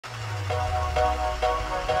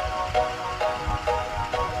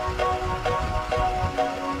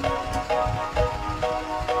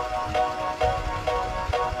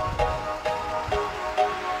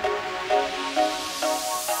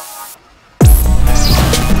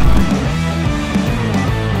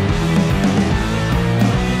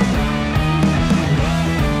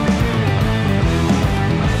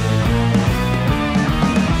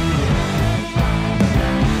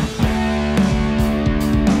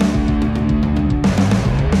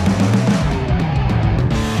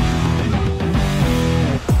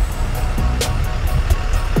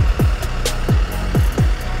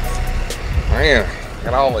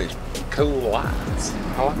all these cool lights.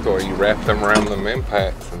 I like the way you wrap them around them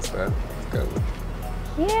impacts and stuff. Cool.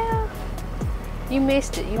 Yeah. You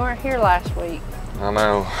missed it. You weren't here last week. I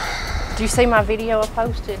know. Did you see my video I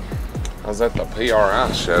posted? I was at the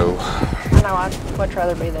PRI show. I know. I'd much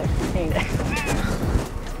rather be there.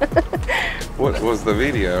 What was the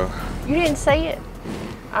video? You didn't see it?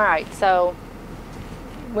 All right. So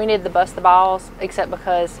we needed to bust the balls, except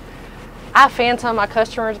because I offend some of my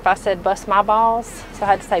customers if I said bust my balls. So I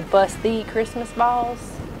had to say bust the Christmas balls.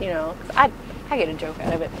 You know, 'cause I get a joke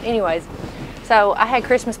out of it. Anyways. So I had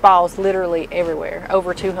Christmas balls literally everywhere,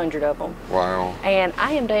 over 200 of them. Wow. And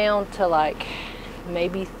I am down to like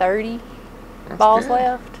maybe 30 That's balls good.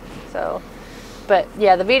 left. So, but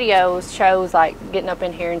yeah, the videos shows like getting up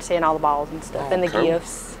in here and seeing all the balls and stuff, Oh, and the cool.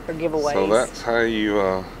 gifts or giveaways. So that's how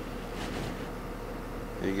you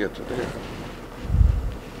get to do it.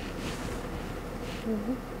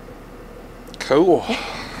 Mm-hmm. Cool.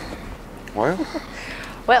 Well,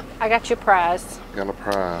 Well, I got you a prize. got a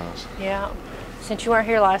prize. Yeah. Since you weren't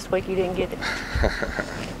here last week, you didn't get it.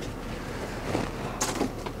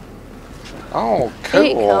 Oh,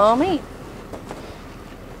 Hey, cool. Tommy.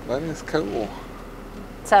 That is cool.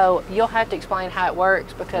 So you'll have to explain how it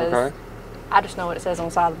works because Okay. I just know what it says on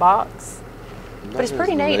the side of the box. But it's That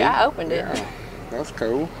pretty is neat. I opened it. Yeah, that's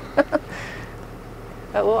cool.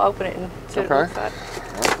 But we'll open it and see what it Okay. looks like.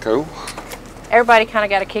 That's cool. Everybody kind of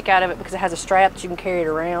got a kick out of it because it has a strap that you can carry it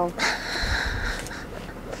around.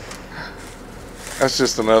 That's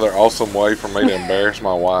just another awesome way for me to embarrass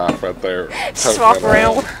my wife right there. Just walk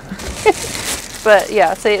around. But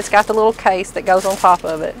yeah, see, it's got the little case that goes on top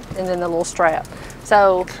of it and then the little strap.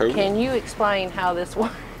 So Cool. can you explain how this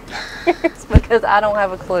works? Because I don't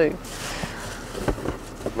have a clue.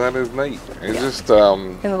 That is neat. It's just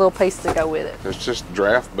And the little pieces that go with it. it's just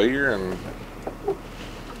draft beer and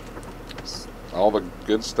all the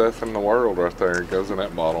good stuff in the world right there goes in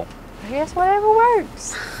that bottle. I guess whatever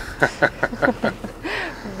works.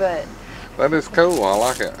 But That is cool. I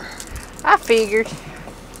like it. I figured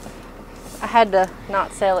I had to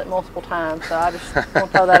not sell it multiple times, so I just want to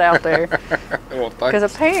throw that out there. Well, Because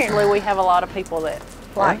thanks. apparently we have a lot of people that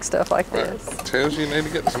like stuff like That this. tells you need to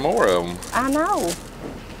get some more of them. I know.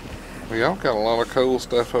 We y'all got a lot of cool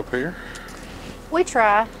stuff up here. We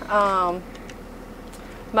try.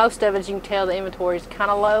 Most of it, as you can tell, the inventory is kind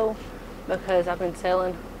of low because I've been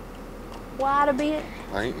selling quite a bit.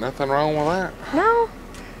 Ain't nothing wrong with that. No.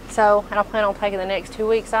 So, and I plan on taking the next 2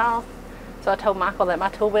 weeks off. So I told Michael that my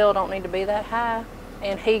tool bill don't need to be that high.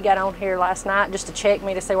 And he got on here last night just to check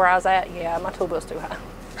me to see where I was at. Yeah, my tool bill's too high.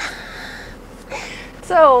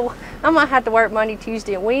 So I might have to work Monday,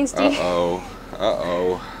 Tuesday, and Wednesday. Uh-oh.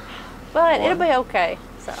 Uh-oh. But What? it'll be okay.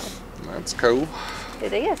 So That's cool.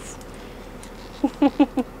 it is.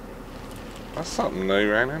 That's something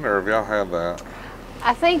new, ain't it? Or have y'all had that?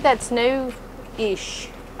 I think that's new-ish.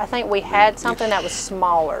 I think we had something that was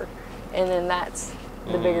smaller, and then that's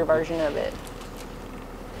the bigger version of it.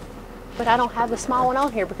 But I don't have the small one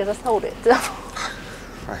on here because I sold it. So.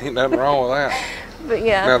 Ain't nothing wrong with that. But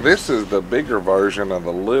yeah. Now this is the bigger version of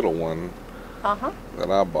the little one Uh-huh.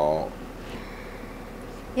 that I bought.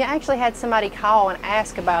 Yeah, I actually had somebody call and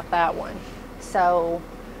ask about that one. So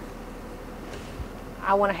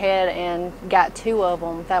I went ahead and got 2 of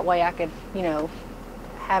them. That way I could, you know,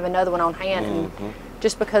 have another one on hand. And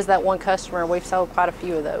just because that one customer, we've sold quite a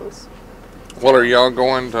few of those. What, are y'all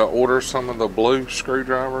going to order some of the blue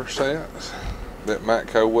screwdriver sets that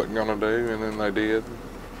Matco wasn't going to do and then they did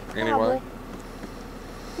anyway? Probably.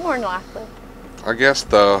 More than likely. I guess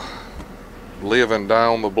the live and die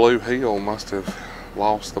on the blue hill must have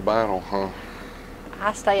lost the battle, huh?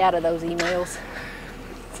 I stay out of those emails.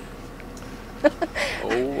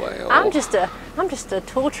 Oh well. I'm just a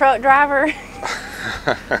tool truck driver.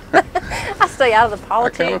 I stay out of the I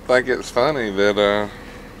politics. kind of think it's funny that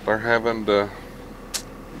they're having to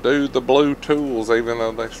do the blue tools even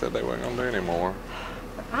though they said they weren't going to do anymore.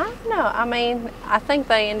 I don't know. I mean, I think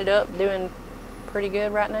they ended up doing pretty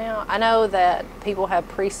good right now. I know that people have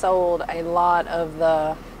pre-sold a lot of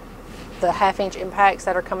the 1/2-inch impacts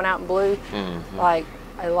that are coming out in blue, like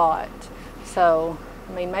a lot. So,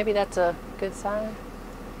 I mean, maybe that's a good sign.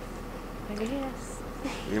 Maybe yes.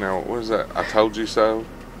 You know, what was that? I told you so.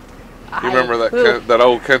 I- You remember that that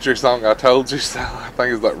old country song, I Told You So? I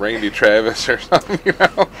think it's like Randy Travis or something, you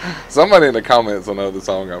know? Somebody in the comments will know the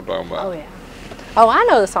song I'm talking about. Oh, yeah. Oh, I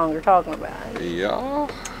know the song you're talking about. Yeah.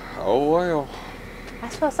 Oh, well. I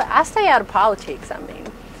was supposed to say, I stay out of politics. I mean,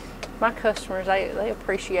 my customers, they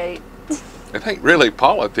appreciate. It ain't really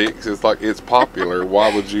politics. It's like it's popular.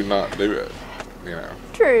 Why would you not do it? You know?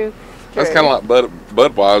 True. That's kind of like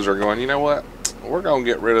Budweiser going, you know what? we're going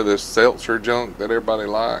to get rid of this seltzer junk that everybody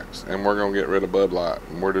likes, and we're going to get rid of Bud Light,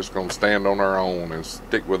 and we're just going to stand on our own and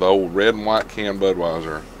stick with the old red and white can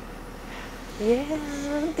Budweiser. Yeah.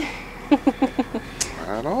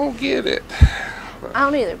 I don't get it. I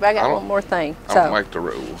don't either, but I got one more thing. I don't make the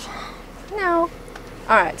rules. No.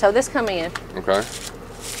 All right, so this come in. Okay.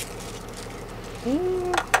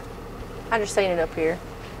 I just seen it up here.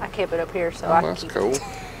 I kept it up here so I can keep cool.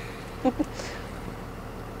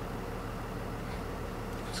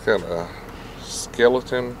 It's got a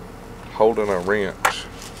skeleton holding a wrench.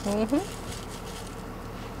 Mm-hmm.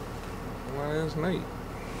 That is neat.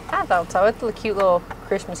 I thought so. It's a cute little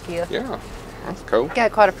Christmas gift. Yeah, that's cool.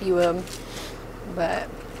 Got quite a few of them, but.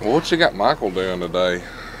 Well, what you got Michael doing today?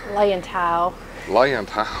 Laying tile. Laying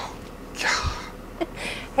tile.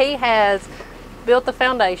 He has built the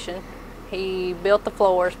foundation. He built the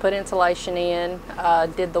floors, put insulation in,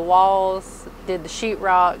 did the walls, did the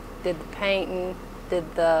sheetrock, did the painting,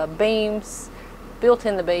 did the beams, built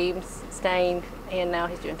in the beams, stained, and now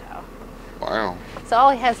he's doing tile. Wow. So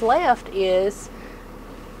all he has left is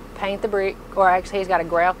paint the brick, or actually he's got to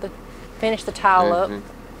grout finish the tile up,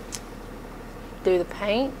 do the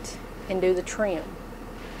paint, and do the trim.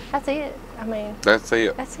 That's it. I mean. That's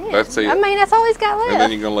it. That's it. That's it. I mean, that's all he's got left. And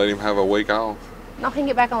then you're going to let him have a week off? No, he can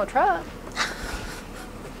get back on the truck.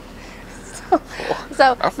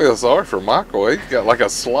 So I feel sorry for Michael. He's got like a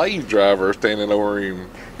slave driver standing over him.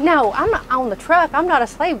 No, I'm not on the truck. I'm not a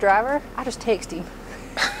slave driver. I just text him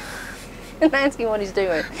and ask him what he's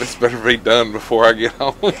doing. This better be done before I get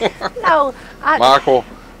home. No, Michael,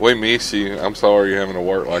 we miss you. I'm sorry you're having to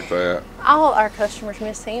work like that. All our customers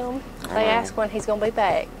miss him. They ask when he's going to be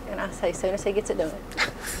back, and I say as soon as he gets it done.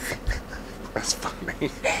 That's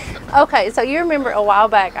funny. Okay, so you remember a while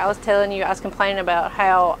back I was telling you I was complaining about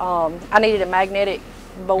how I needed a magnetic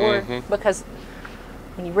board because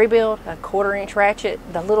when you rebuild a 1/4-inch ratchet,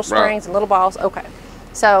 the little springs and little balls. Okay,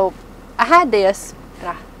 so I had this,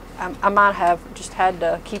 and I might have just had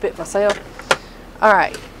to keep it myself. All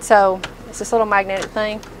right, so it's this little magnetic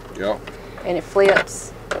thing. Yep. And it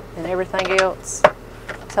flips and everything else,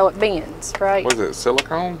 so it bends, right? What is it,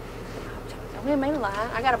 silicone? Don't give me a line.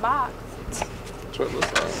 I got a box. That's what it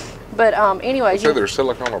looks like. But anyways, It's either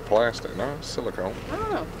silicone or plastic. No, it's silicone. I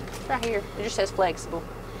don't know. It's right here. It just says flexible.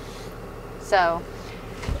 So,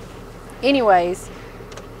 anyways,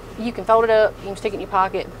 you can fold it up. You can stick it in your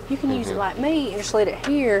pocket. You can use it like me and just let it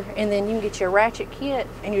here, and then you can get your ratchet kit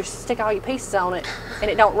and you just stick all your pieces on it, and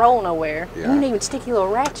it don't roll nowhere. Yeah. You can even stick your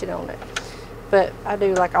little ratchet on it. But I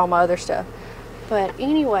do like all my other stuff. But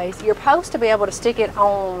anyways, you're supposed to be able to stick it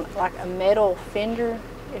on like a metal fender,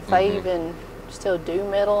 if they even still do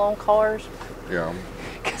metal on cars. Yeah.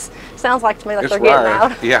 Because it sounds like to me like It's they're rare.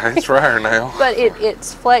 getting out. Yeah, it's rare now. But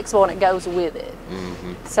it's flexible and it goes with it.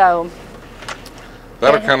 So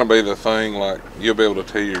that'll kind of be the thing, like you'll be able to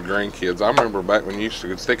tell your grandkids. I remember back when you used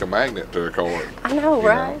to stick a magnet to a car. I know,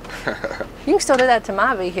 right? You can still do that to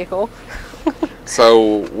my vehicle.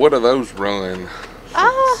 So what do those run?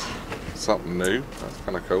 Something new. That's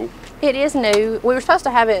kind of cool. It is new. We were supposed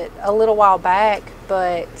to have it a little while back,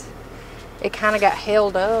 but it kind of got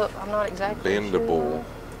held up. I'm not exactly Bendable.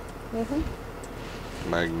 sure.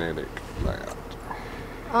 Magnetic mat.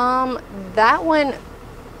 That one,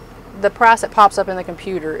 the price that pops up in the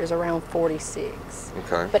computer is around $46.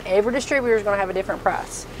 Okay. But every distributor is going to have a different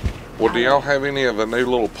price. Well, do y'all have any of the new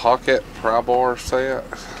little pocket pry bar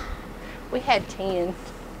sets? We had 10.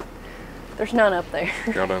 There's none up there.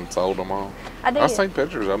 Y'all done sold them all? I did. I've seen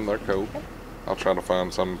pictures of them. They're cool. I'll try to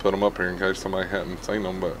find some and put them up here in case somebody hadn't seen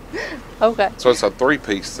them. But Okay. so it's a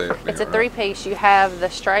 3-piece set. It's a 3-piece. You have the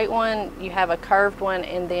straight one, you have a curved one,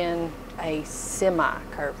 and then a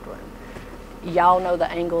semi-curved one. Y'all know the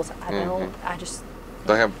angles. I don't. I just.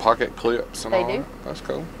 They have pocket clips and all. They do. That's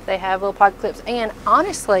cool. They have little pocket clips. And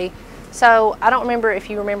honestly, so I don't remember if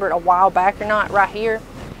you remember it a while back or not. Right here,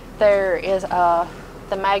 there is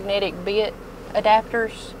the magnetic bit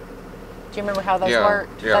adapters. Do you remember how those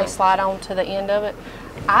worked? Yeah. They slide on to the end of it.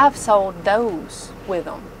 I've sold those with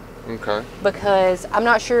them. Okay. Because I'm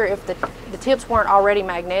not sure if the tips weren't already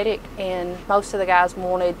magnetic, and most of the guys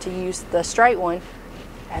wanted to use the straight one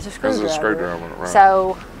as a screwdriver. As a screwdriver, right.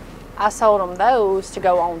 So I sold them those to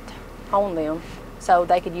go on them, so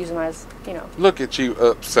they could use them as, you know. Look at you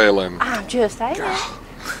upselling. I'm just saying.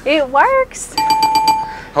 It works.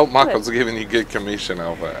 Hope Michael's giving you good commission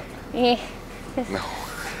off that. Yeah. No.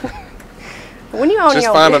 When you own Just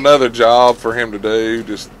your find own another job for him to do.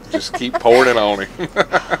 Just keep pouring it on him.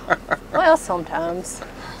 Well, sometimes.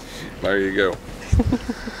 There you go.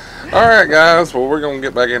 Alright guys, well we're going to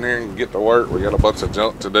get back in here and get to work. We got a bunch of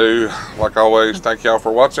junk to do. Like always, thank y'all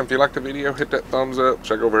for watching. If you liked the video, hit that thumbs up.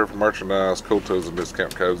 Check over here for merchandise, cool tools, and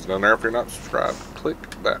discount codes down there. If you're not subscribed, click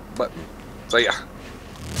that button. See ya.